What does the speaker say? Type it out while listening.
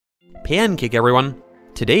Pancake, everyone!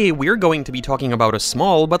 Today we're going to be talking about a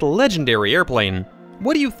small but legendary airplane.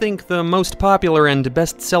 What do you think the most popular and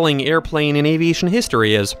best-selling airplane in aviation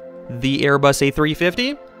history is? The Airbus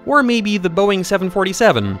A350? Or maybe the Boeing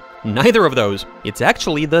 747? Neither of those. It's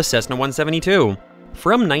actually the Cessna 172.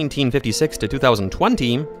 From 1956 to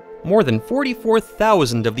 2020, more than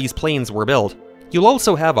 44,000 of these planes were built. You'll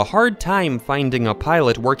also have a hard time finding a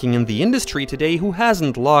pilot working in the industry today who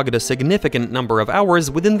hasn't logged a significant number of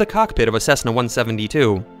hours within the cockpit of a Cessna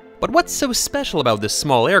 172. But what's so special about this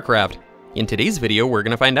small aircraft? In today's video, we're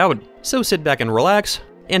gonna find out. So sit back and relax,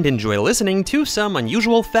 and enjoy listening to some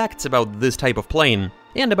unusual facts about this type of plane,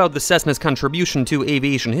 and about the Cessna's contribution to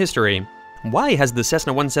aviation history. Why has the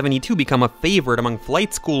Cessna 172 become a favorite among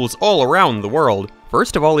flight schools all around the world?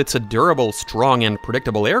 First of all, it's a durable, strong, and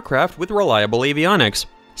predictable aircraft with reliable avionics.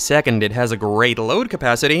 Second, it has a great load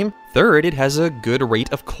capacity. Third, it has a good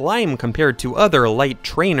rate of climb compared to other light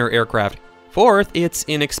trainer aircraft. Fourth, it's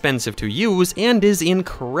inexpensive to use and is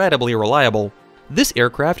incredibly reliable. This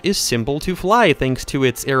aircraft is simple to fly thanks to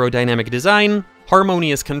its aerodynamic design,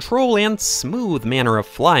 harmonious control, and smooth manner of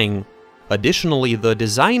flying. Additionally, the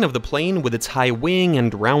design of the plane with its high wing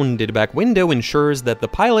and rounded back window ensures that the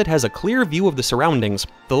pilot has a clear view of the surroundings.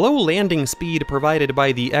 The low landing speed provided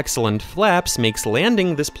by the excellent flaps makes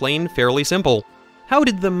landing this plane fairly simple. How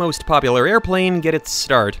did the most popular airplane get its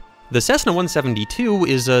start? The Cessna 172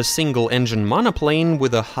 is a single-engine monoplane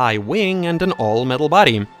with a high wing and an all-metal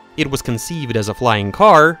body. It was conceived as a flying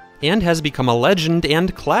car, and has become a legend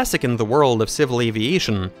and classic in the world of civil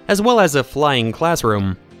aviation, as well as a flying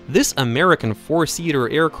classroom. This American four-seater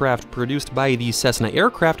aircraft produced by the Cessna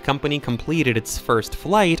Aircraft Company completed its first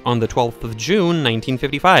flight on the 12th of June,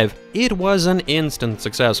 1955. It was an instant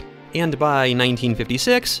success, and by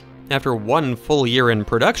 1956, after one full year in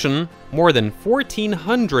production, more than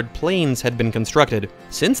 1,400 planes had been constructed.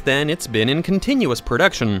 Since then, it's been in continuous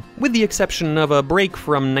production, with the exception of a break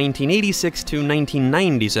from 1986 to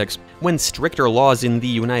 1996, when stricter laws in the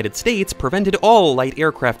United States prevented all light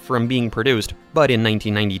aircraft from being produced. But in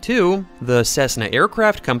 1992, the Cessna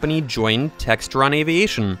Aircraft Company joined Textron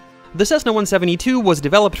Aviation. The Cessna 172 was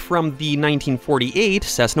developed from the 1948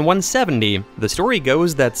 Cessna 170. The story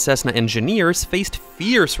goes that Cessna engineers faced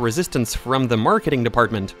fierce resistance from the marketing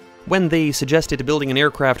department when they suggested building an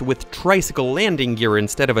aircraft with tricycle landing gear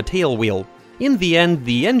instead of a tailwheel. In the end,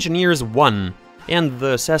 the engineers won, and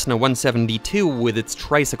the Cessna 172 with its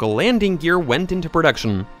tricycle landing gear went into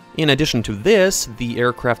production. In addition to this, the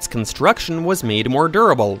aircraft's construction was made more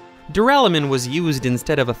durable. Duralumin was used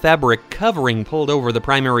instead of a fabric covering pulled over the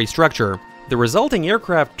primary structure. The resulting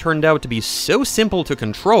aircraft turned out to be so simple to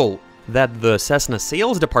control that the Cessna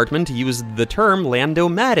sales department used the term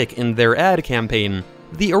Landomatic in their ad campaign.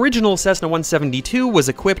 The original Cessna 172 was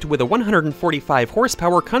equipped with a 145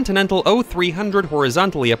 horsepower Continental 0300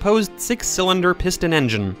 horizontally opposed 6-cylinder piston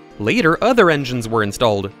engine. Later, other engines were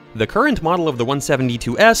installed. The current model of the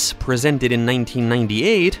 172S, presented in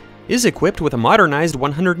 1998, is equipped with a modernized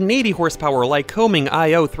 180 horsepower Lycoming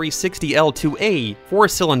IO 360L2A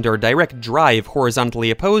 4-cylinder direct drive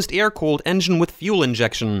horizontally opposed air-cooled engine with fuel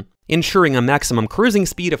injection, ensuring a maximum cruising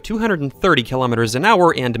speed of 230 kilometers an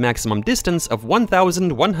hour and maximum distance of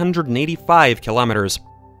 1,185 kilometers.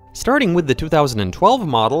 Starting with the 2012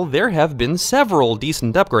 model, there have been several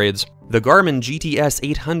decent upgrades. The Garmin GTS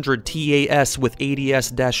 800 TAS with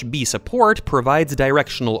ADS-B support provides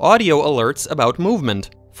directional audio alerts about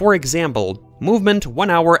movement. For example, movement 1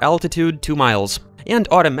 hour, altitude 2 miles, and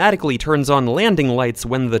automatically turns on landing lights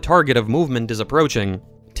when the target of movement is approaching.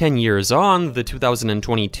 10 years on, the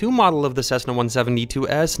 2022 model of the Cessna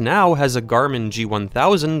 172S now has a Garmin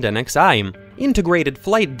G1000 NXI, integrated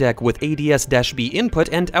flight deck with ADS-B input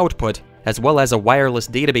and output, as well as a wireless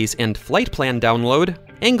database and flight plan download,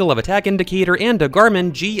 angle of attack indicator, and a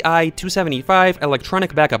Garmin GI-275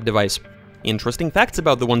 electronic backup device. Interesting facts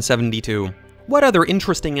about the 172. What other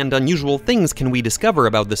interesting and unusual things can we discover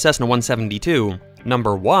about the Cessna 172?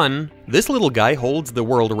 Number 1. This little guy holds the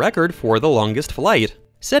world record for the longest flight.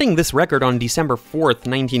 Setting this record on December 4th,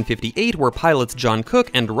 1958 were pilots John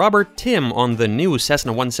Cook and Robert Tim on the new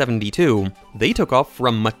Cessna 172. They took off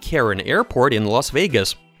from McCarran Airport in Las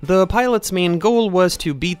Vegas. The pilot's main goal was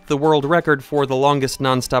to beat the world record for the longest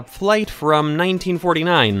nonstop flight from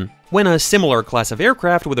 1949, when a similar class of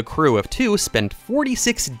aircraft with a crew of 2 spent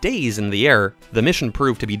 46 days in the air. The mission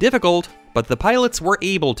proved to be difficult, but the pilots were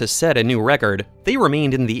able to set a new record. They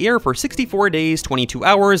remained in the air for 64 days, 22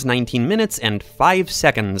 hours, 19 minutes, and 5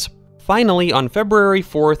 seconds. Finally, on February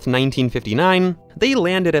 4th, 1959, they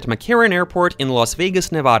landed at McCarran Airport in Las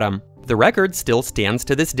Vegas, Nevada. The record still stands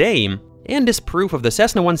to this day. and is proof of the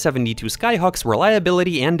Cessna 172 Skyhawk's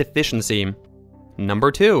reliability and efficiency.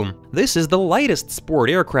 Number 2. This is the lightest sport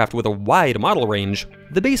aircraft with a wide model range.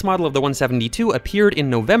 The base model of the 172 appeared in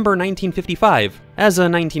November 1955 as a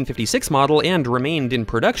 1956 model and remained in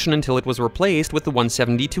production until it was replaced with the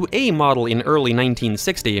 172A model in early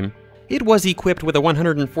 1960. It was equipped with a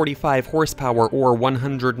 145 horsepower or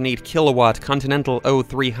 108 kilowatt Continental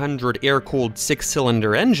 0300 air-cooled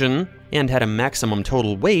 6-cylinder engine and had a maximum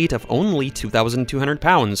total weight of only 2,200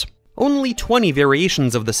 pounds. Only 20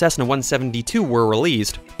 variations of the Cessna 172 were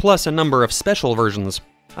released, plus a number of special versions.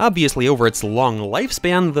 Obviously, over its long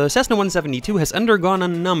lifespan, the Cessna 172 has undergone a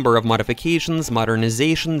number of modifications,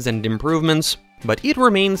 modernizations, and improvements, but it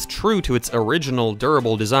remains true to its original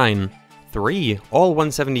durable design. 3. All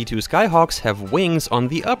 172 Skyhawks have wings on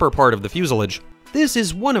the upper part of the fuselage. This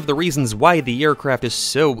is one of the reasons why the aircraft is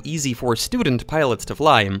so easy for student pilots to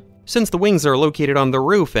fly, since the wings are located on the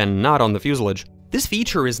roof and not on the fuselage. This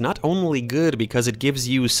feature is not only good because it gives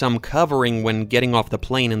you some covering when getting off the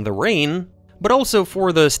plane in the rain, but also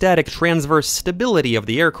for the static transverse stability of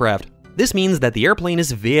the aircraft. This means that the airplane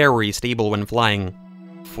is very stable when flying.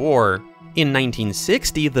 4. In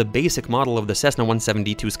 1960, the basic model of the Cessna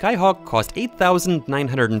 172 Skyhawk cost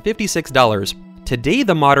 $8,956. Today,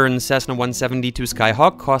 the modern Cessna 172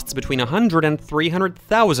 Skyhawk costs between $100,000 and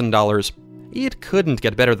 $300,000. It couldn't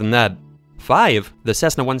get better than that. 5. The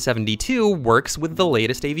Cessna 172 works with the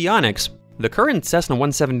latest avionics. The current Cessna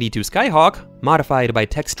 172 Skyhawk, modified by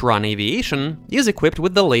Textron Aviation, is equipped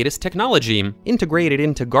with the latest technology, integrated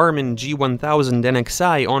into Garmin G1000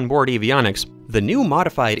 NXI onboard avionics. The new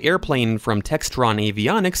modified airplane from Textron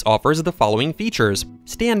Avionics offers the following features: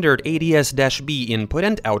 standard ADS-B input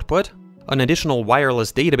and output, an additional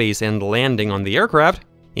wireless database and landing on the aircraft,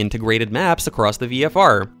 integrated maps across the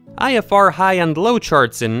VFR, IFR high and low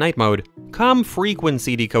charts in night mode, COM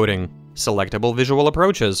frequency decoding, selectable visual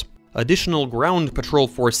approaches, additional ground patrol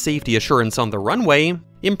for safety assurance on the runway,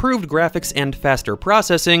 improved graphics and faster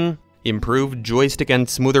processing, improved joystick and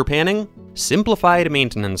smoother panning, simplified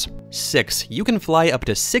maintenance. 6. You can fly up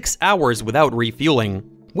to 6 hours without refueling.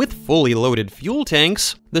 With fully loaded fuel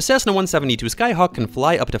tanks, the Cessna 172 Skyhawk can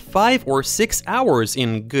fly up to 5 or 6 hours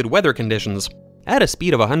in good weather conditions. At a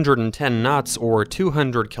speed of 110 knots or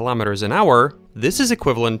 200 kilometers an hour, this is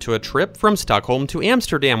equivalent to a trip from Stockholm to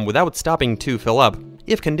Amsterdam without stopping to fill up,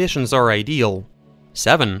 if conditions are ideal.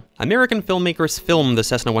 7. American filmmakers film the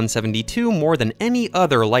Cessna 172 more than any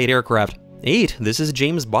other light aircraft. 8. This is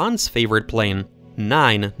James Bond's favorite plane.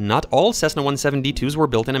 9. Not all Cessna 172s were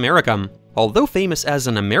built in America. Although famous as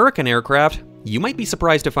an American aircraft, you might be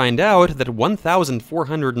surprised to find out that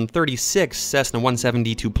 1,436 Cessna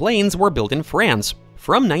 172 planes were built in France.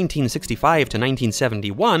 From 1965 to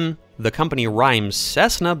 1971, the company Reims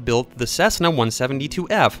Cessna built the Cessna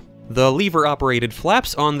 172F. The lever-operated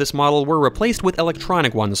flaps on this model were replaced with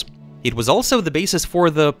electronic ones. It was also the basis for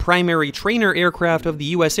the primary trainer aircraft of the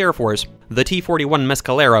US Air Force, the T-41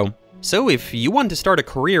 Mescalero. So if you want to start a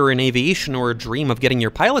career in aviation or dream of getting your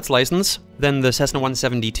pilot's license, then the Cessna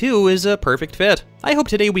 172 is a perfect fit. I hope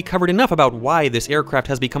today we covered enough about why this aircraft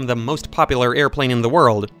has become the most popular airplane in the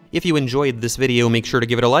world. If you enjoyed this video, make sure to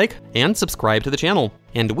give it a like and subscribe to the channel.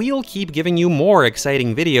 And we'll keep giving you more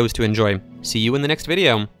exciting videos to enjoy. See you in the next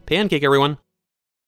video. Pancake, everyone!